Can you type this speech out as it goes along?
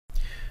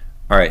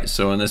Alright,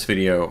 so in this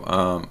video,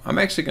 I'm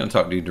actually going to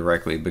talk to you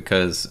directly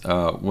because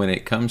when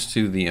it comes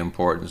to the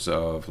importance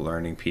of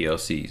learning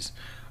PLCs,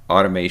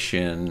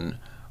 automation,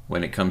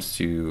 when it comes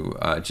to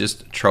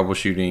just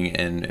troubleshooting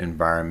in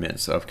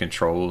environments of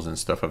controls and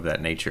stuff of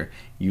that nature,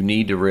 you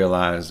need to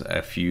realize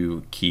a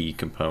few key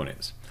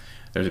components.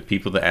 There's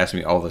people that ask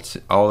me all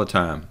the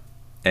time,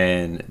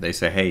 and they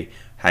say, hey,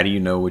 how do you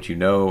know what you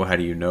know? How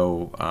do you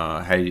know,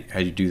 how do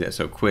you do that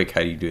so quick?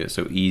 How do you do it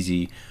so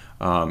easy?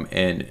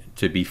 And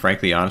to be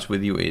frankly honest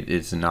with you, it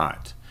is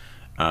not.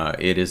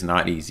 It is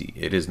not easy.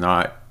 It is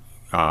not,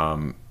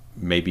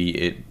 maybe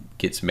it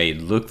gets made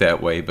look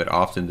that way, but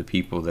often the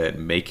people that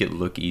make it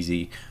look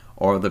easy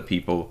are the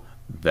people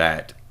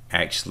that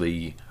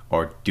actually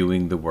are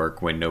doing the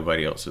work when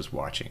nobody else is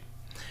watching.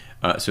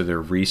 So they're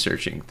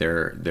researching,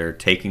 they're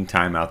taking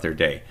time out their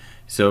day.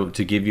 So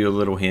to give you a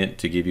little hint,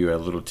 to give you a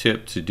little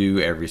tip to do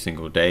every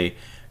single day,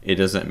 it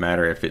doesn't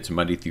matter if it's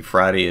Monday through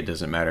Friday, it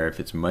doesn't matter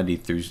if it's Monday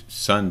through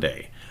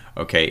Sunday.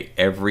 Okay,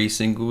 every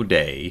single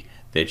day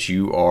that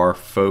you are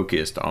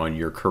focused on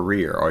your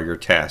career or your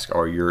task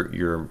or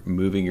you're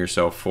moving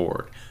yourself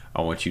forward,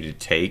 I want you to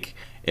take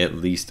at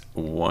least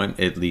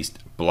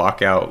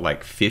block out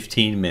like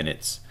 15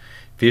 minutes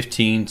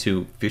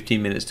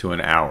to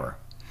an hour,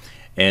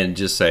 and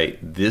just say,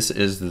 this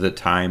is the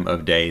time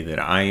of day that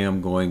I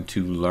am going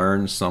to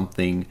learn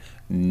something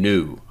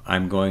new.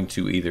 I'm going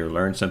to either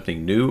learn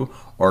something new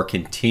or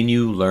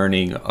continue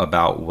learning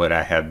about what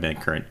I have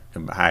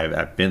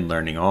been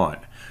learning on,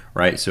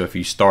 right? So if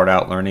you start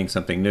out learning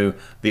something new,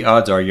 the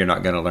odds are you're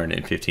not going to learn it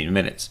in 15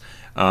 minutes.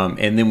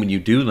 And then when you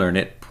do learn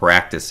it,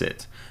 practice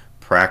it.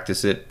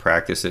 Practice it,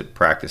 practice it,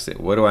 practice it.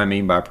 What do I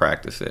mean by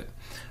practice it?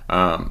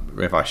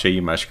 If I show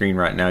you my screen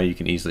right now, you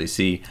can easily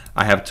see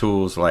I have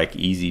tools like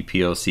Easy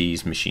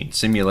PLC's Machine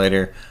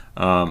Simulator.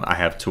 I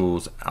have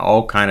tools,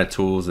 all kind of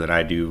tools that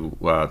I do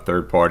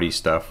third-party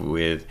stuff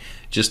with,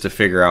 just to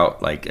figure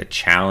out, like,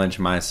 challenge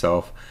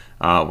myself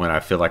when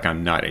I feel like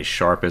I'm not as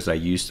sharp as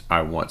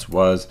I once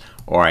was,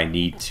 or I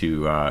need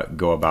to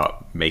go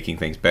about making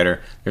things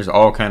better. There's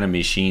all kind of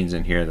machines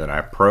in here that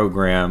I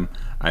program.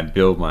 I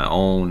build my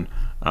own.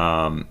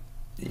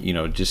 You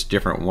know, just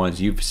different ones.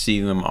 You've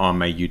seen them on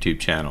my YouTube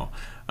channel.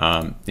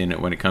 And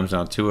when it comes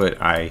down to it,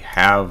 I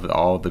have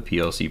all the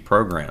PLC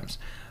programs.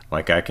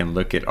 Like, I can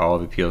look at all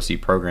the PLC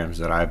programs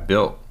that I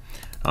built,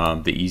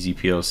 the Easy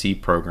PLC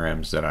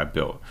programs that I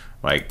built,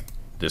 like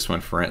this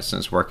one, for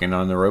instance, working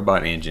on the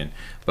robot engine.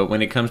 But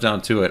when it comes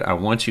down to it, I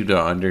want you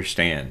to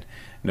understand,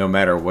 no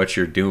matter what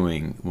you're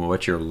doing,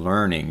 what you're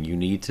learning, you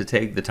need to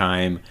take the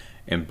time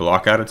and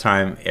block out a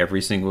time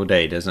every single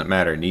day. Doesn't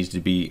matter. It needs to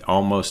be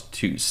almost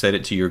to set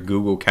it to your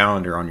Google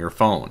Calendar on your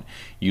phone.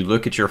 You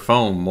look at your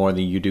phone more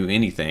than you do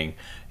anything.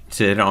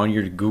 Set it on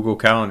your Google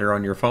Calendar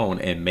on your phone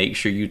and make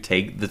sure you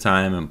take the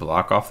time and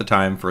block off the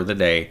time for the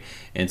day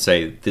and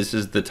say, this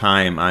is the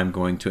time I'm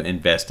going to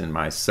invest in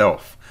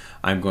myself.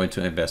 I'm going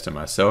to invest in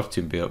myself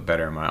to build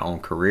better my own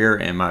career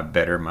and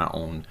better my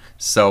own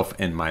self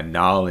and my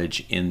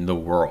knowledge in the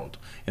world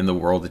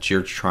that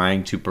you're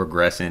trying to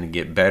progress in and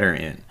get better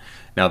in.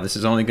 Now, this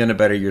is only going to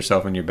better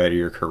yourself and better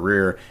your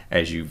career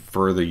as you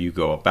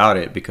go about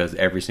it, because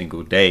every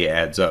single day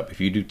adds up.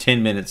 If you do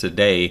 10 minutes a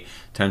day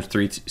times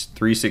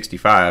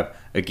 365,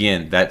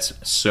 again,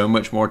 that's so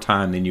much more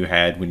time than you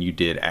had when you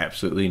did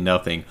absolutely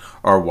nothing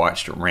or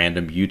watched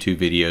random YouTube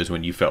videos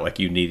when you felt like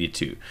you needed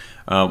to.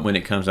 When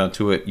it comes down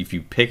to it, if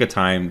you pick a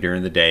time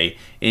during the day,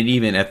 and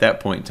even at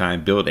that point in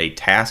time, build a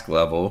task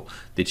level,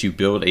 that you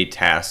build a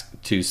task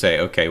to say,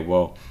 okay,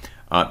 well,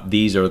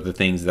 these are the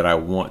things that I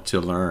want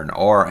to learn,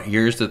 or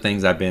here's the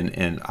things I've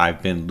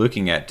been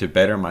looking at to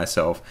better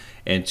myself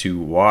and to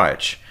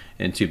watch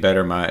and to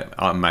better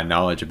my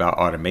knowledge about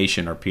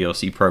automation or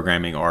PLC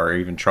programming or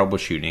even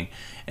troubleshooting.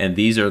 And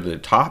these are the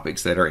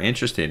topics that I'm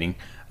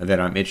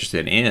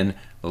interested in.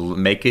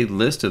 Make a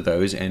list of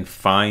those and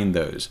find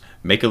those.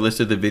 Make a list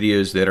of the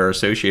videos that are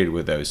associated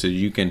with those, so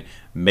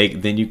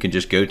then you can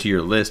just go to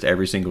your list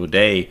every single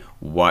day,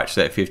 watch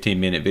that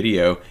 15-minute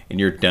video, and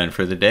you're done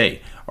for the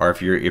day. Or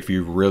if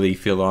you really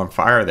feel on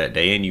fire that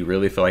day and you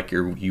really feel like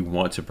you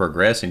want to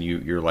progress and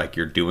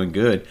you're doing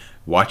good,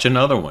 watch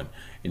another one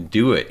and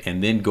do it,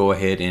 and then go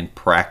ahead and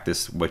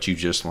practice what you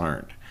just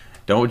learned.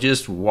 Don't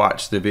just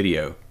watch the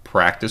video.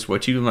 Practice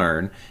what you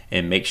learn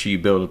and make sure you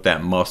build up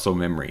that muscle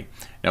memory.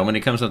 Now, when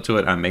it comes down to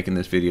it, I'm making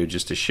this video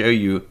just to show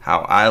you how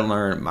I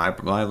learn, my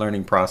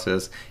learning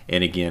process,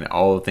 and again,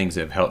 all the things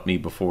that have helped me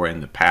before in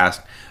the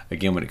past.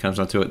 Again, when it comes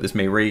down to it, this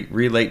may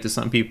relate to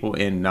some people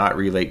and not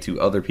relate to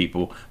other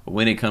people, but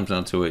when it comes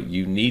down to it,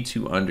 you need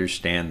to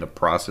understand the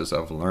process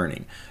of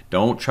learning.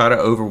 Don't try to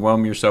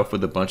overwhelm yourself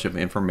with a bunch of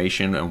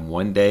information in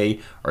one day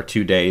or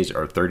 2 days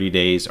or 30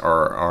 days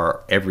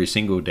or every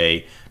single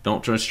day.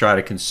 Don't just try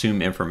to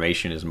consume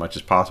information as much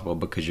as possible,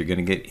 because you're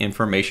going to get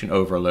information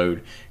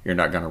overload. You're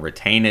not going to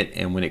retain it,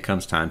 and when it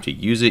comes time to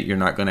use it, you're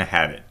not going to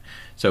have it.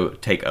 So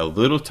take a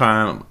little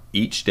time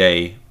each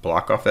day,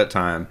 block off that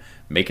time,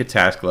 make a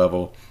task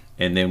level,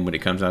 And then when it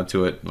comes down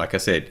to it, like I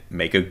said,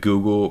 make a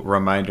Google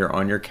reminder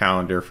on your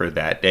calendar for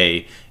that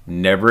day.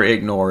 Never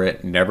ignore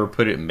it. Never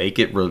put it, make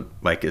it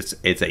like it's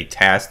a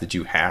task that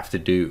you have to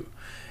do,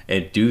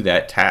 and do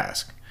that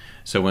task.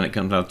 So when it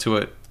comes down to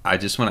it, I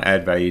just want to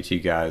add value to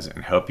you guys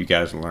and help you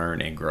guys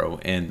learn and grow.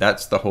 And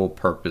that's the whole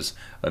purpose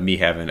of me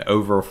having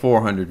over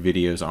 400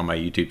 videos on my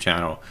YouTube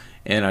channel.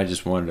 And I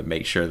just wanted to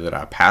make sure that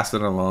I pass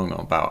it along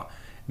about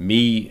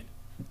me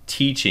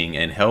teaching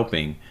and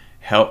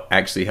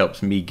actually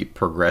helps me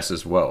progress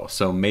as well.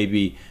 So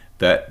maybe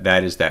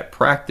that is that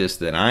practice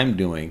that I'm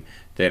doing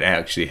that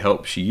actually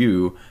helps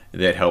you,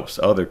 that helps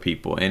other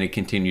people, and it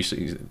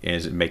continuously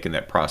is making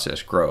that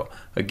process grow.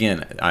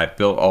 Again, I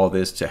built all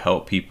this to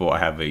help people. I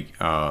have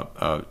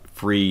a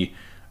free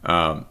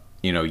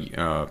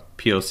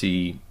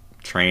PLC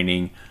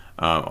training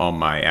on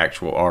my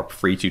actual ARP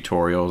free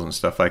tutorials and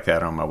stuff like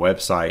that on my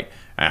website.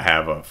 I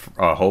have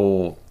a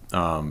whole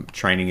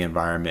training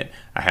environment.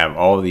 I have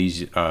all of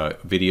these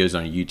videos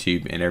on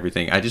YouTube and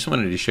everything. I just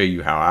wanted to show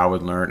you how I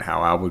would learn,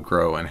 how I would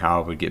grow, and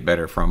how I would get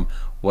better from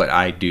what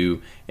I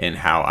do and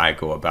how I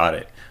go about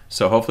it.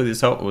 So hopefully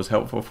this was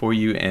helpful for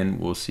you, and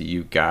we'll see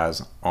you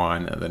guys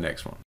on the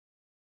next one.